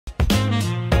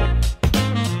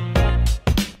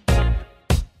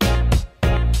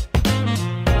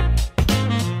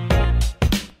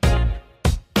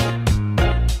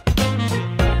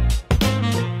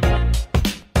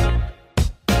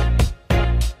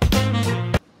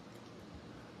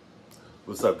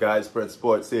What's up, guys? Brent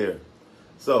Sports here.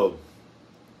 So,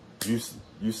 you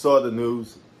saw the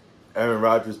news. Aaron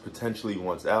Rodgers potentially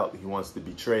wants out. He wants to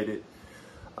be traded.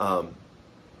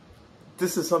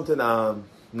 This is something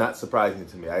not surprising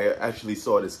to me. I actually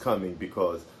saw this coming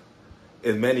because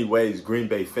in many ways, Green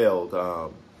Bay failed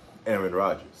Aaron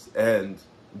Rodgers. And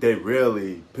they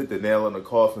really put the nail in the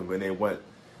coffin when they went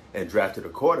and drafted a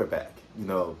quarterback,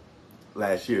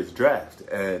 last year's draft.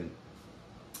 And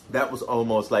that was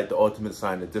almost like the ultimate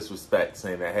sign of disrespect,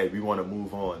 saying that, hey, we want to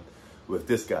move on with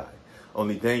this guy.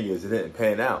 Only thing is, it didn't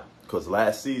pan out because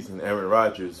last season, Aaron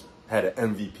Rodgers had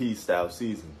an MVP-style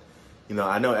season.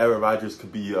 I know Aaron Rodgers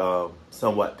could be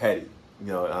somewhat petty.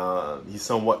 He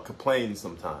somewhat complains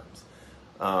sometimes.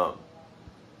 I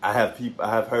have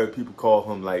heard people call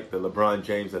him like the LeBron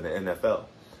James of the NFL.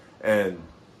 And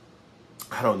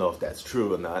I don't know if that's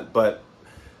true or not, but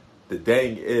the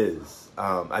thing is,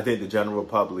 I think the general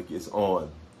public is on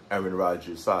Aaron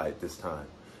Rodgers' side this time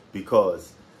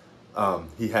because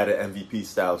he had an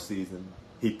MVP-style season.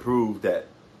 He proved that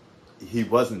he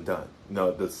wasn't done.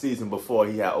 The season before,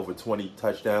 he had over 20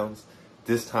 touchdowns.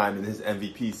 This time in his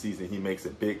MVP season, he makes a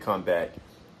big comeback,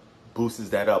 boosts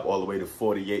that up all the way to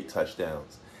 48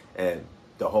 touchdowns. And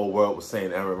the whole world was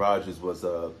saying Aaron Rodgers was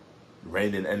a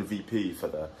reigning MVP for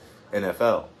the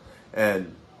NFL.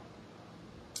 And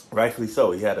rightfully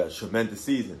so. He had a tremendous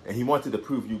season. And he wanted to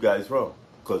prove you guys wrong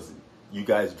because you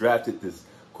guys drafted this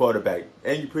quarterback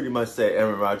and you pretty much said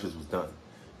Aaron Rodgers was done.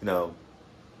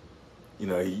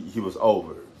 He was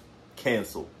over,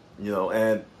 canceled,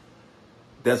 and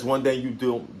that's one thing you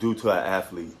do to an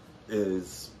athlete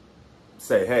is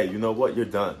say, hey, you know what, you're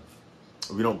done.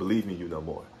 We don't believe in you no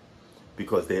more,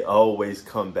 because they always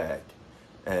come back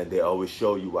and they always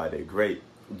show you why they're great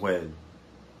when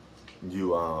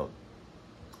you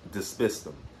dismiss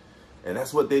them. And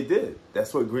that's what they did.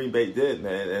 That's what Green Bay did,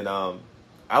 man. And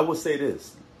I will say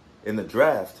this, in the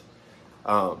draft,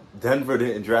 Denver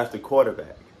didn't draft a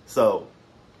quarterback. So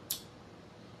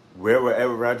where would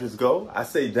Aaron Rodgers go? I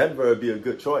say Denver would be a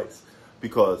good choice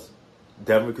because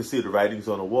Denver could see the writings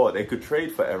on the wall. They could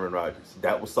trade for Aaron Rodgers.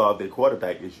 That would solve their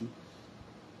quarterback issue.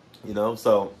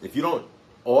 So if you don't,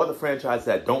 all the franchises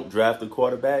that don't draft a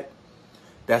quarterback,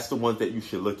 that's the ones that you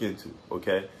should look into,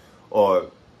 okay?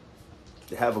 Or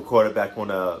have a quarterback on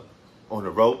the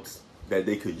ropes that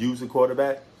they could use a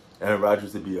quarterback. Aaron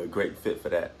Rodgers would be a great fit for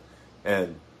that.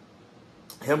 And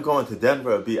him going to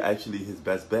Denver would be actually his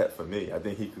best bet for me. I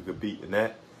think he could compete in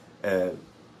that. And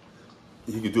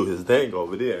he could do his thing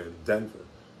over there in Denver.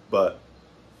 But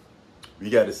we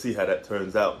got to see how that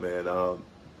turns out, man.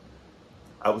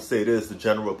 I would say this, the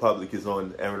general public is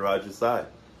on Aaron Rodgers' side.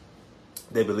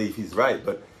 They believe he's right.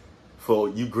 But for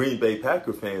you Green Bay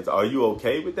Packer fans, are you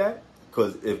okay with that?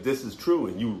 Because if this is true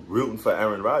and you rooting for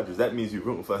Aaron Rodgers, that means you're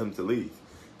rooting for him to leave.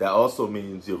 That also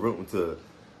means you're rooting to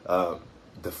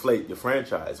deflate your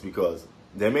franchise because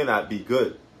they may not be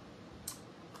good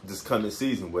this coming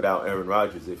season without Aaron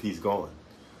Rodgers if he's gone.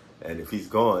 And if he's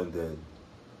gone, then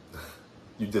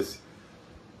you just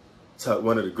took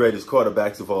one of the greatest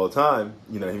quarterbacks of all time.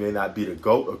 He may not be the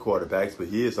GOAT of quarterbacks, but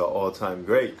he is an all-time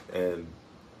great. And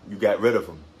you got rid of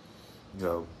him,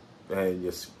 and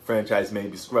your franchise may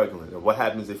be struggling. And what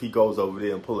happens if he goes over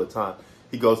there and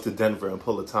he goes to Denver and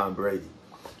pull a Tom Brady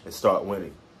and start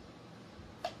winning?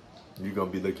 You're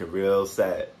going to be looking real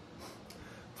sad.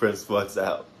 Prince Sports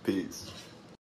out. Peace.